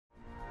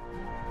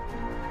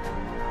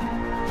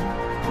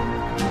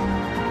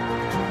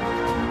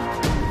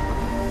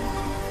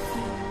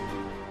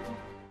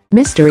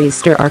Mysteries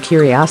stir our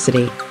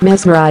curiosity,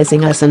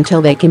 mesmerizing us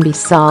until they can be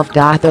solved.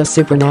 Though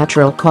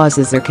supernatural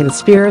causes or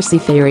conspiracy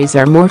theories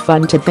are more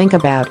fun to think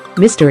about,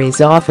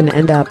 mysteries often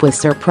end up with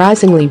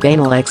surprisingly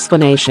banal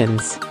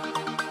explanations.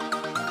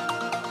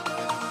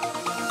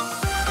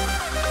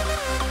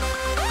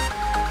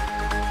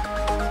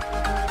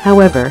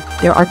 However,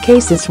 there are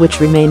cases which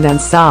remain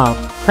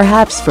unsolved,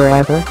 perhaps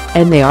forever,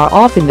 and they are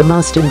often the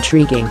most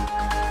intriguing.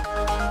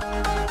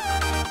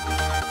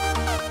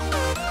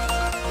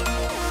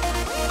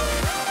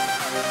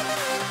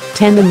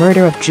 10. The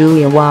murder of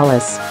Julia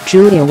Wallace.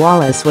 Julia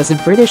Wallace was a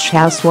British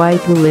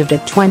housewife who lived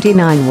at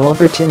 29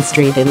 Wolverton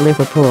Street in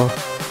Liverpool.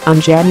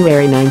 On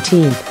January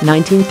 19,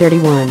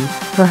 1931,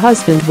 her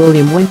husband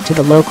William went to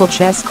the local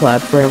chess club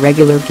for a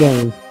regular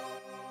game.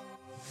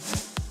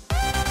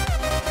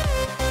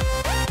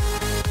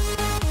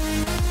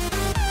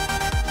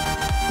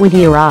 When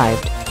he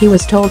arrived, he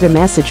was told a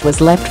message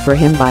was left for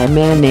him by a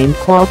man named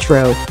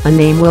Qualtrough, a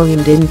name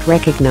William didn't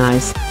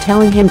recognize,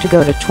 telling him to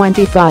go to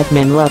 25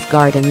 Menlove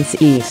Gardens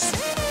East.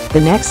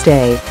 The next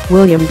day,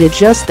 William did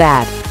just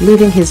that,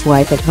 leaving his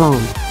wife at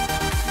home.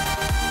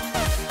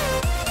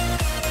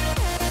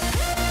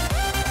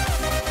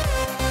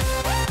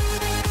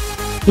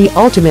 He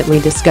ultimately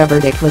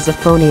discovered it was a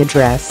phony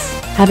address.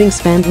 Having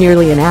spent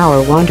nearly an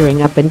hour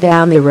wandering up and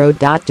down the road.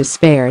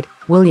 Despaired,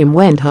 William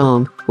went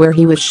home, where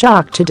he was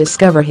shocked to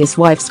discover his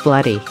wife's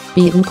bloody,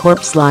 beaten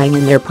corpse lying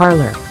in their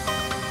parlor.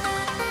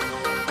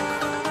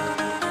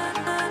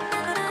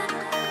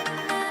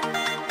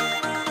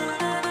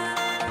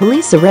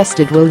 Police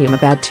arrested William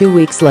about 2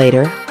 weeks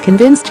later,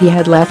 convinced he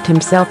had left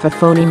himself a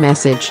phony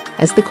message,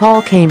 as the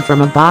call came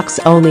from a box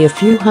only a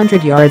few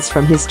hundred yards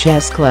from his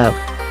chess club.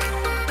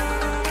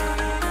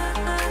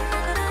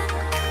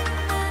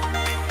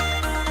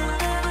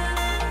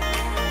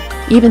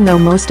 Even though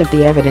most of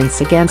the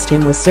evidence against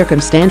him was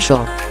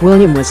circumstantial,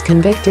 William was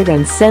convicted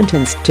and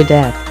sentenced to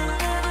death.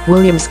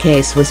 William's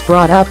case was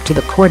brought up to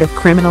the Court of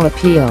Criminal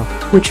Appeal,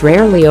 which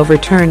rarely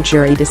overturned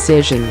jury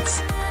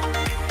decisions.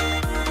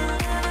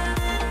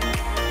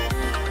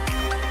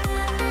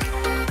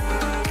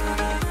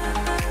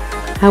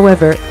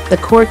 However, the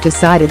court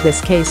decided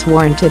this case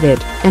warranted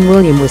it, and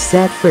William was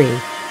set free.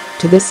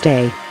 To this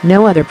day,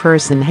 no other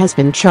person has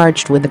been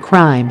charged with the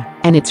crime,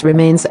 and it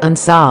remains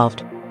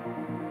unsolved.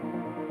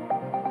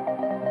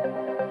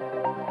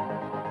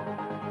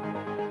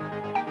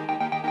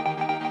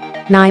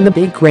 9. The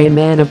Big Grey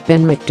Man of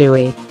Ben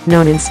Macdui.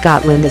 Known in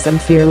Scotland as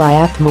Ymphirly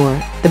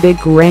Athmore, the Big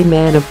Grey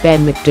Man of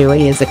Ben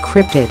Macdui is a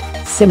cryptid,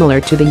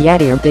 similar to the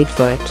Yeti or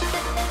Bigfoot.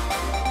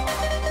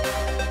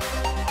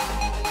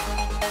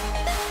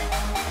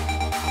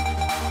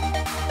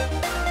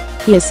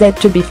 He is said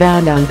to be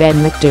found on Ben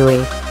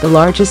Macdui, the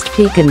largest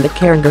peak in the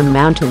Cairngorm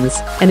Mountains,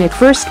 and it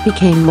first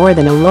became more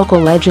than a local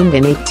legend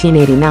in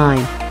 1889,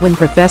 when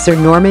Professor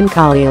Norman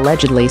Colley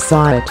allegedly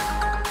saw it.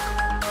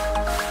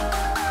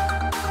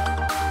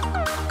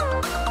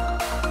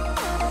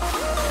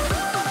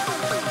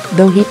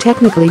 Though he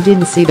technically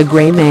didn't see the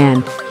Grey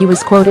Man, he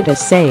was quoted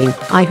as saying,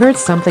 "I heard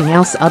something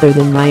else other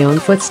than my own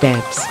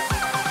footsteps."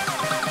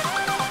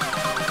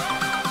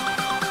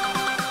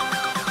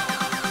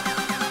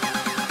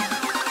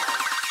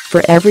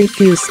 For every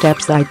few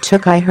steps I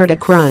took I heard a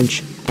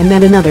crunch, and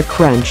then another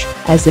crunch,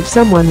 as if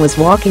someone was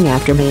walking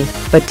after me,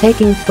 but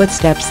taking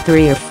footsteps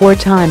 3 or 4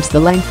 times the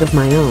length of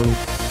my own.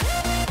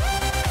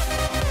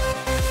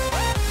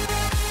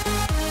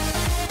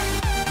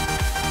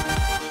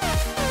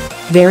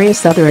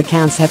 Various other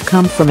accounts have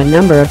come from a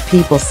number of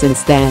people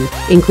since then,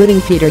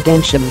 including Peter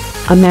Densham,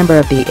 a member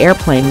of the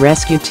airplane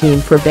rescue team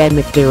for Ben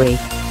Macdui.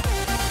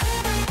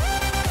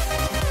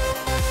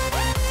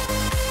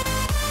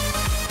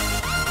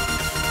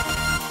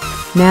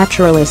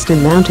 Naturalist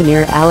and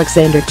mountaineer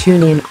Alexander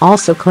Tunian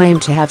also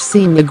claimed to have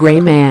seen the Grey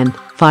Man,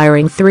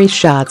 firing 3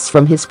 shots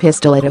from his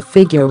pistol at a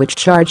figure which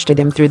charged at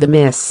him through the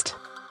mist.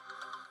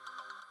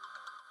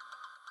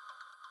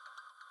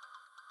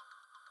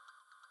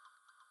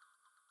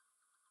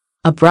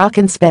 A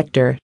Brocken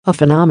spectre, a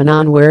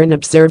phenomenon where an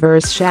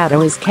observer's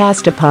shadow is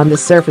cast upon the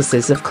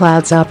surfaces of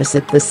clouds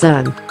opposite the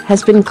sun,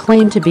 has been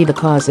claimed to be the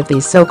cause of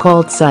these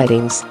so-called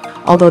sightings,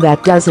 although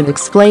that doesn't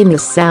explain the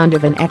sound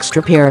of an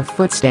extra pair of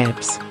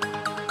footsteps.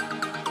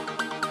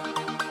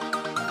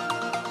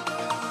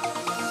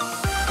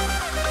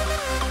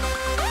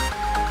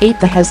 8.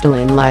 The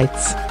Hesdalin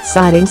Lights.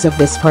 Sightings of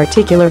this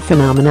particular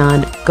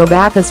phenomenon go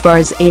back as far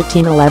as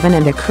 1811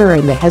 and occur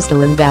in the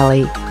Hesdalin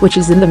Valley, which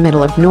is in the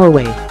middle of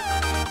Norway.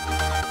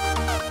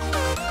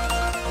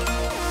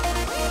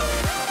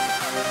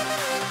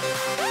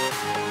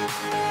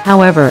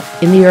 However,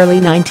 in the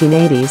early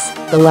 1980s,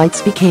 the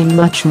lights became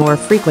much more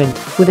frequent,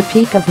 with a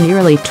peak of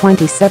nearly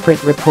 20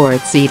 separate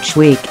reports each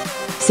week.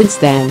 Since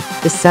then,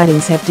 the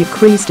sightings have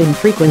decreased in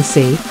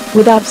frequency,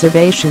 with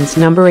observations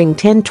numbering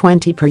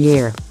 10-20 per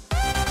year.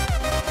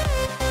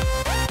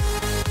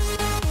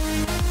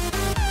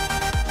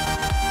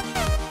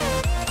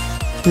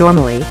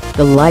 Normally,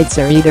 the lights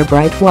are either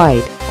bright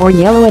white or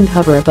yellow and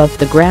hover above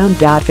the ground.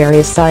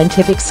 Various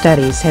scientific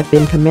studies have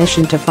been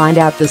commissioned to find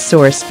out the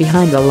source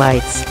behind the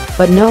lights,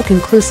 but no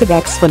conclusive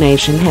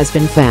explanation has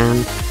been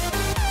found.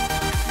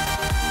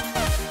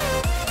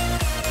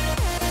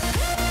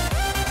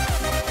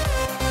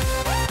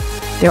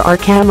 There are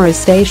cameras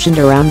stationed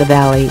around the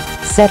valley,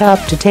 set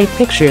up to take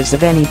pictures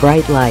of any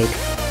bright light.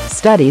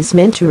 Studies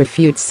meant to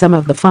refute some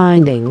of the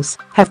findings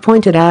have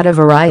pointed out a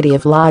variety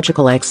of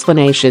logical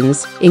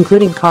explanations,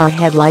 including car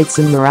headlights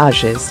and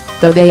mirages,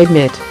 though they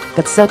admit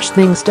that such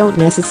things don't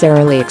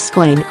necessarily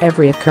explain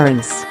every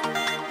occurrence.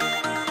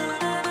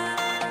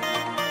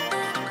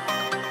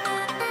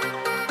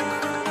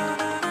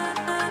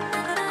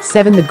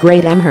 The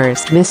Great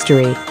Amherst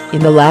Mystery. In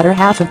the latter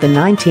half of the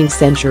 19th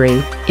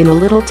century, in a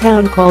little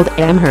town called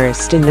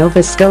Amherst in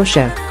Nova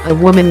Scotia, a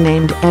woman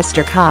named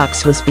Esther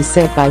Cox was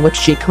beset by what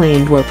she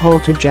claimed were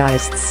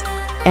poltergeists.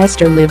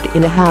 Esther lived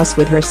in a house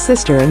with her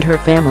sister and her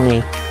family.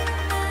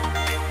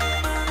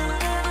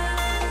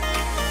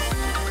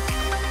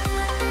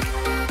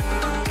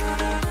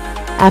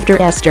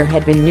 After Esther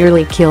had been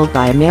nearly killed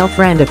by a male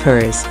friend of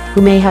hers,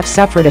 who may have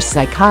suffered a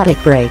psychotic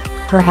break,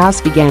 her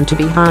house began to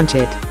be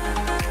haunted.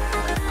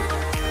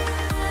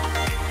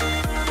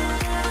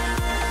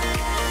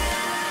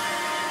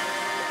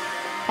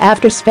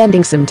 After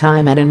spending some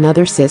time at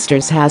another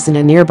sister's house in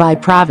a nearby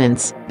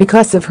province,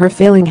 because of her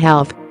failing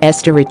health,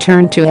 Esther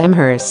returned to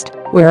Amherst,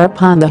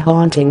 whereupon the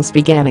hauntings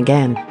began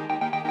again.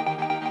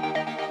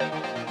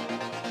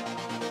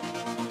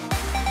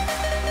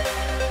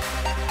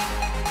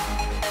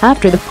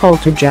 After the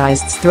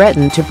poltergeists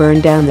threatened to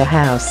burn down the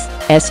house,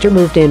 Esther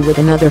moved in with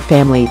another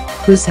family,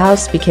 whose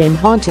house became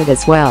haunted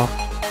as well.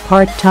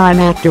 Part-time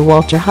actor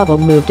Walter Hubble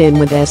moved in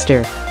with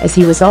Esther, as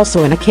he was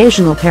also an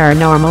occasional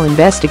paranormal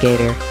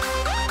investigator.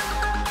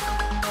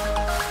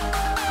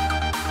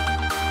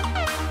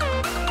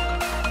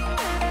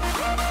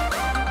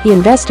 He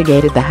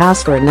investigated the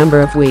house for a number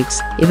of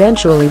weeks,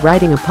 eventually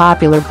writing a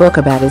popular book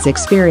about his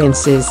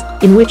experiences,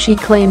 in which he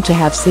claimed to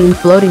have seen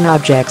floating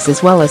objects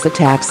as well as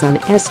attacks on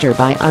Esther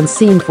by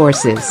unseen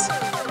forces.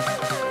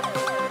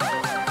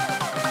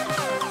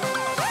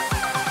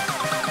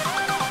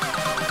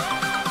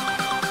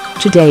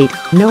 To date,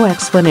 no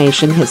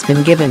explanation has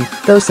been given,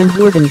 though some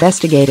who have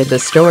investigated the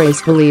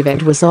stories believe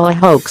it was all a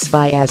hoax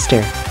by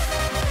Esther.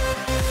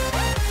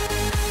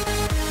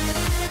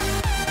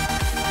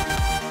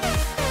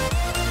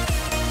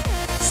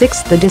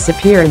 The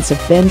disappearance of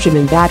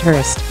Benjamin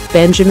Bathurst.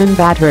 Benjamin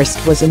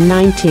Bathurst was a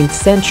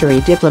 19th-century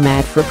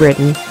diplomat for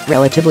Britain,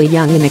 relatively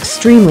young and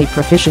extremely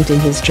proficient in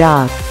his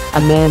job, a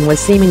man with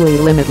seemingly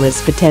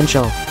limitless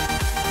potential.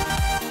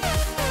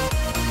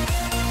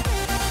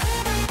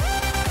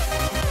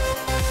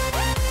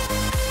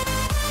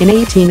 In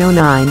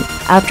 1809,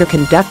 after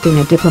conducting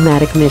a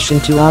diplomatic mission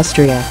to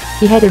Austria,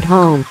 he headed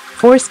home,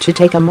 forced to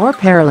take a more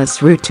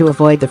perilous route to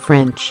avoid the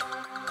French.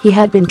 He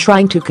had been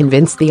trying to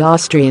convince the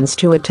Austrians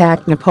to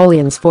attack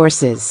Napoleon's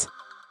forces.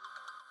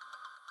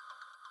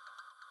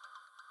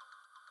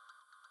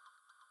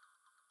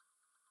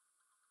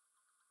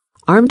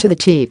 Armed to the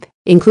teeth,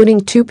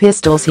 including 2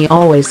 pistols he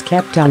always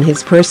kept on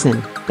his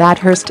person,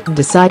 Bathurst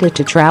decided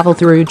to travel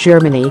through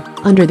Germany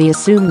under the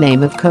assumed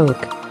name of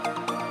Koch.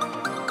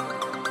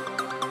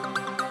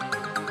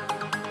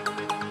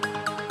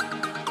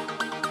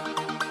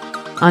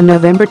 On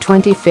November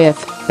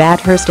 25,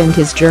 Bathurst and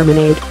his German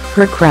aide,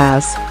 Herr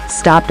Kraus,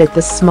 stopped at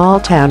the small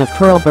town of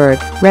Perlberg,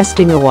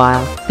 resting a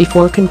while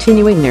before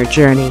continuing their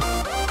journey.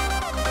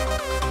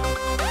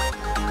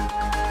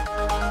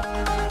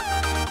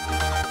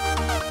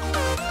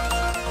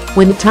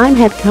 When the time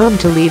had come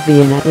to leave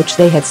the inn at which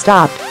they had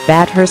stopped,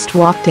 Bathurst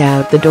walked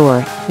out the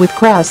door, with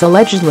Kraus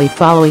allegedly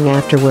following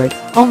afterward,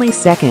 only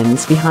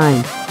seconds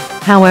behind.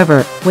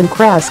 However, when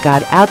Kraus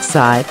got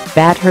outside,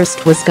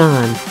 Bathurst was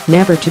gone,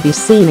 never to be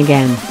seen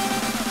again.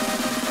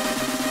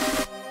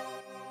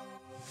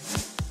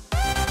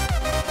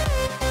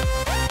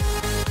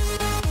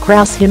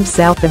 Kraus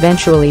himself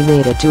eventually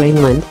made it to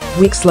England,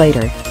 weeks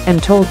later,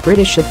 and told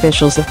British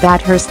officials of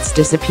Bathurst's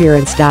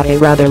disappearance. A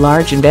rather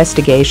large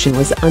investigation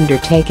was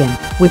undertaken,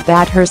 with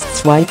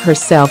Bathurst's wife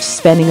herself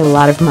spending a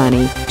lot of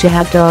money to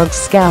have dogs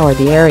scour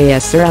the area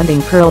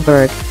surrounding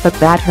Perlberg, but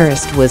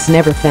Bathurst was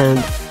never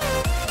found.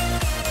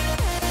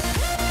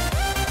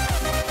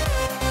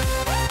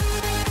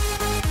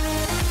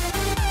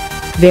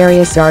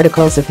 Various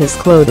articles of his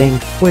clothing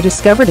were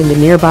discovered in the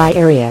nearby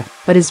area,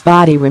 but his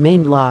body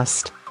remained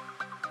lost.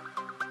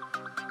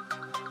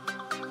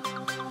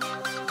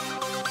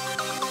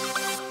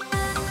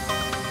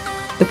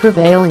 The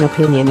prevailing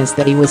opinion is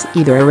that he was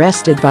either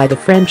arrested by the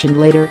French and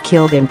later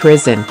killed in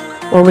prison,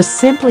 or was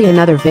simply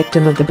another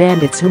victim of the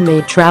bandits who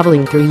made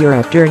traveling through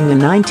Europe during the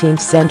 19th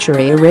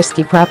century a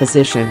risky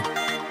proposition.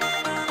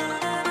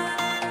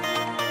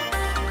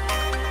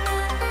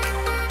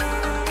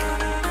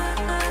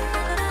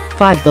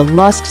 The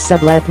Lost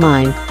Sublet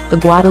Mine. The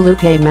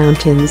Guadalupe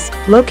Mountains,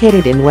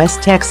 located in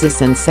West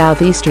Texas and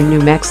southeastern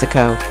New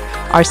Mexico,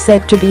 are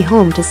said to be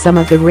home to some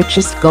of the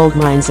richest gold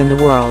mines in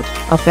the world,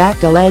 a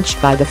fact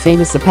alleged by the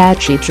famous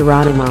Apache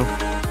Geronimo.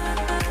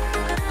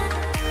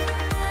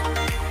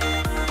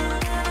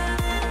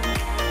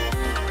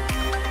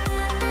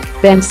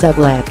 Ben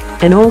Sublette,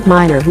 an old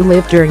miner who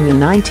lived during the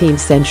 19th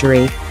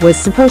century, was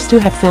supposed to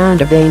have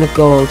found a vein of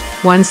gold,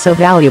 one so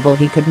valuable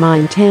he could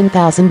mine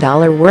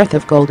 $10,000 worth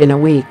of gold in a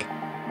week.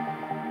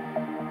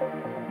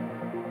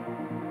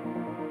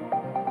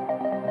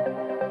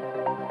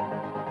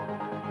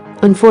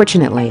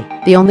 Unfortunately,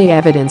 the only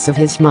evidence of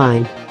his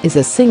mine is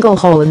a single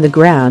hole in the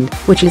ground,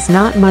 which is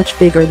not much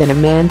bigger than a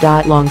man.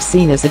 Long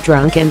seen as a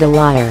drunk and a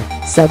liar,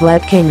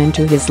 Sublette came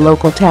into his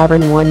local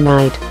tavern one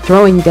night,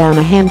 throwing down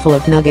a handful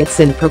of nuggets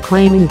and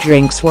proclaiming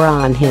drinks were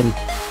on him.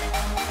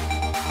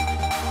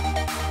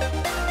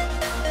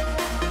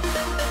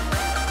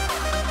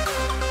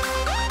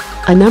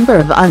 A number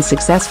of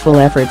unsuccessful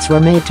efforts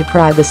were made to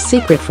pry the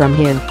secret from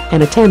him,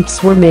 and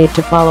attempts were made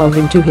to follow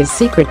him to his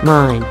secret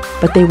mine,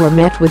 but they were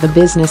met with the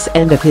business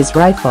end of his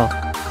rifle.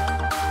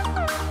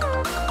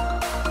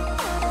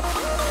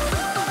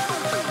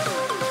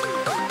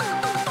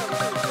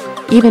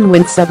 Even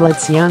when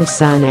Sublette's young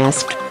son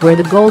asked where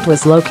the gold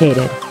was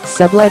located,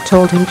 Sublette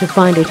told him to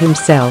find it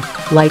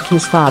himself, like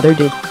his father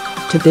did.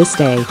 To this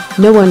day,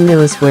 no one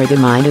knows where the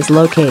mine is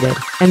located,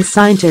 and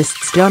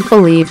scientists don't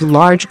believe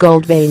large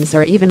gold veins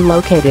are even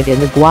located in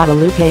the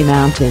Guadalupe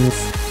Mountains.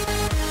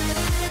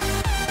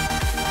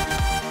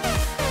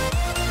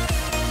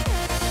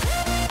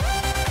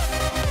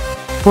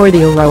 For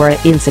the Aurora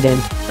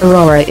incident,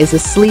 Aurora is a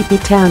sleepy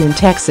town in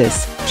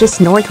Texas, just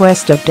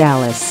northwest of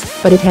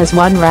Dallas, but it has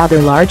one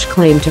rather large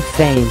claim to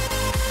fame.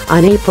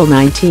 On April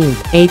 19,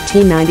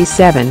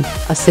 1897,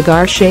 a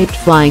cigar-shaped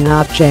flying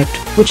object,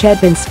 which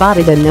had been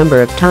spotted a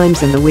number of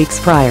times in the weeks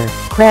prior,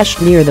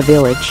 crashed near the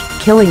village,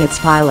 killing its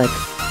pilot.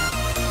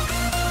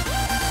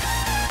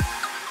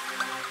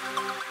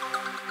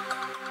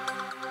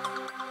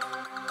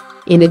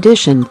 In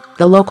addition,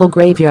 the local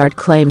graveyard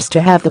claims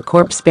to have the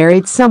corpse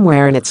buried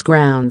somewhere in its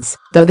grounds,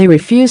 though they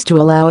refuse to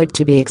allow it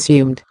to be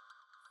exhumed.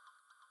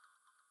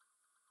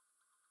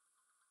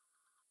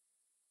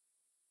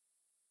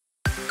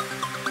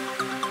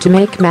 To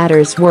make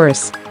matters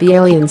worse, the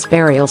alien's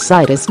burial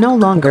site is no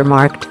longer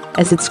marked,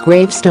 as its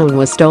gravestone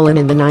was stolen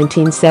in the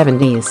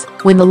 1970s,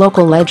 when the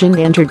local legend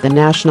entered the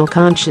national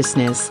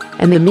consciousness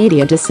and the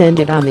media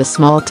descended on the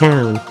small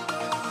town.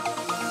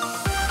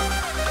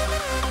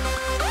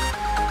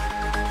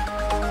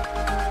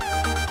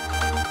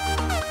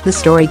 The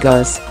story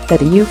goes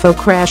that a UFO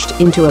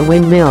crashed into a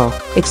windmill,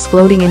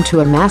 exploding into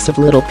a mass of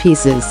little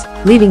pieces,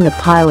 leaving the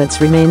pilot's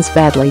remains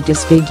badly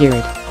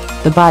disfigured.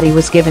 The body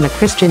was given a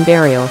Christian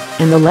burial,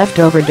 and the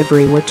leftover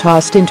debris were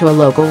tossed into a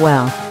local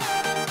well.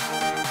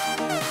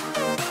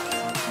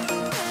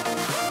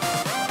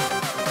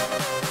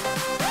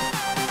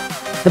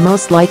 The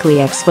most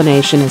likely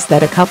explanation is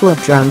that a couple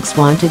of drunks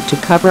wanted to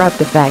cover up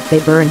the fact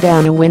they burned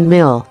down a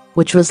windmill,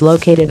 which was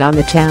located on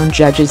the town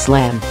judge's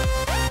land.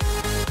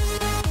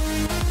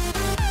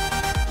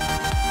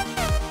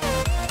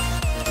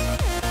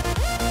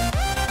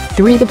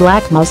 The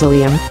Black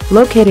Mausoleum,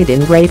 located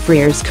in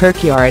Greyfriars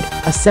Kirkyard,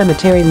 a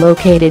cemetery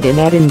located in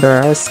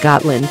Edinburgh,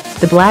 Scotland.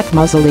 The Black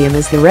Mausoleum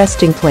is the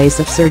resting place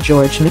of Sir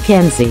George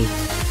Mackenzie.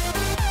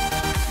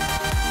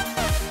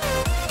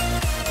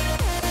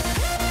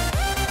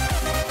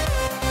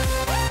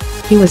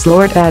 He was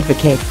Lord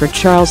Advocate for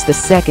Charles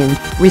II,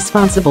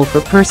 responsible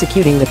for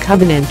persecuting the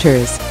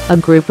Covenanters, a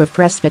group of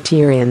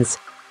Presbyterians.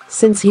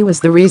 Since he was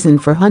the reason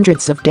for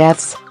hundreds of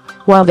deaths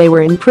while they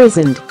were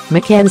imprisoned,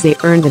 Mackenzie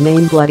earned the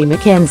name Bloody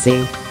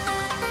Mackenzie.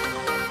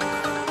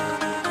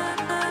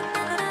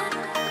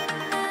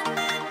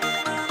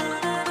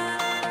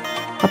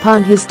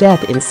 Upon his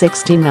death in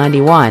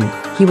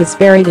 1691, he was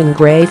buried in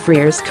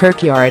Greyfriars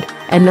Kirkyard,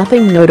 and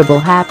nothing notable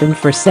happened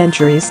for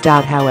centuries.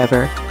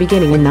 However,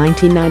 beginning in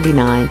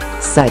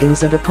 1999,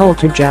 sightings of a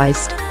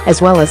poltergeist,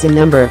 as well as a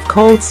number of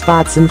cold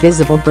spots and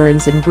visible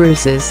burns and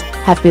bruises,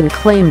 have been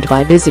claimed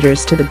by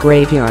visitors to the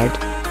graveyard.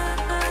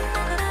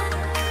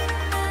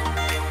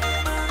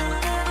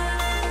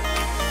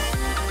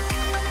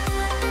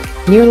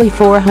 Nearly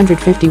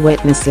 450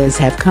 witnesses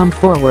have come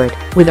forward,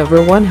 with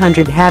over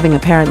 100 having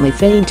apparently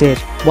fainted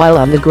while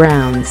on the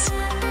grounds.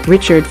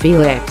 Richard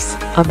Felix,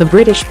 of the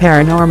British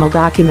paranormal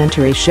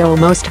documentary show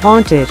Most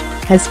Haunted,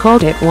 has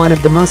called it one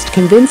of the most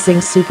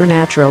convincing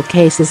supernatural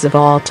cases of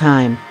all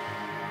time.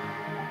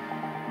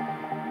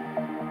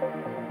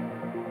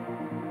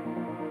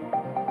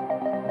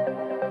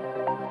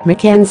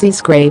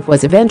 Mackenzie's grave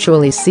was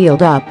eventually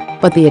sealed up,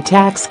 but the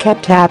attacks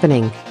kept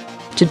happening.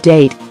 To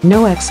date,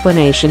 no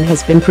explanation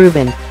has been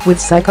proven, with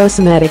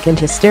psychosomatic and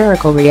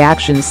hysterical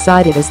reactions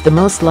cited as the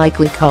most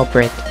likely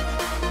culprit.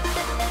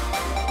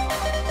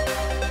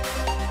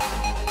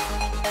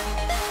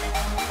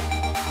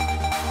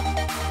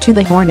 To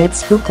the Hornet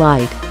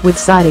Spooklight, with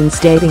sightings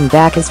dating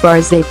back as far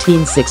as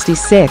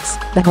 1866,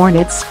 the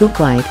Hornet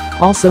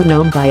Spooklight, also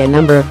known by a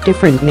number of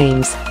different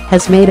names,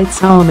 has made its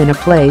home in a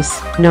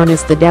place known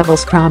as the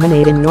Devil's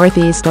Promenade in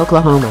northeast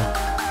Oklahoma.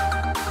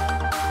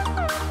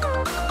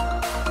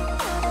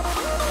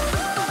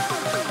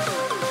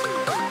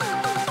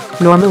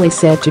 Normally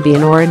said to be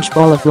an orange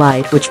ball of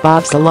light which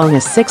bobs along a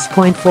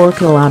 6.4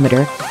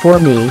 kilometer, 4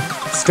 mi,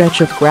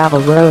 stretch of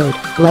gravel road.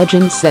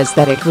 Legend says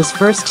that it was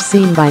first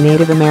seen by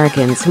Native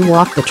Americans who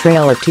walked the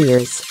Trail of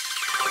Tears.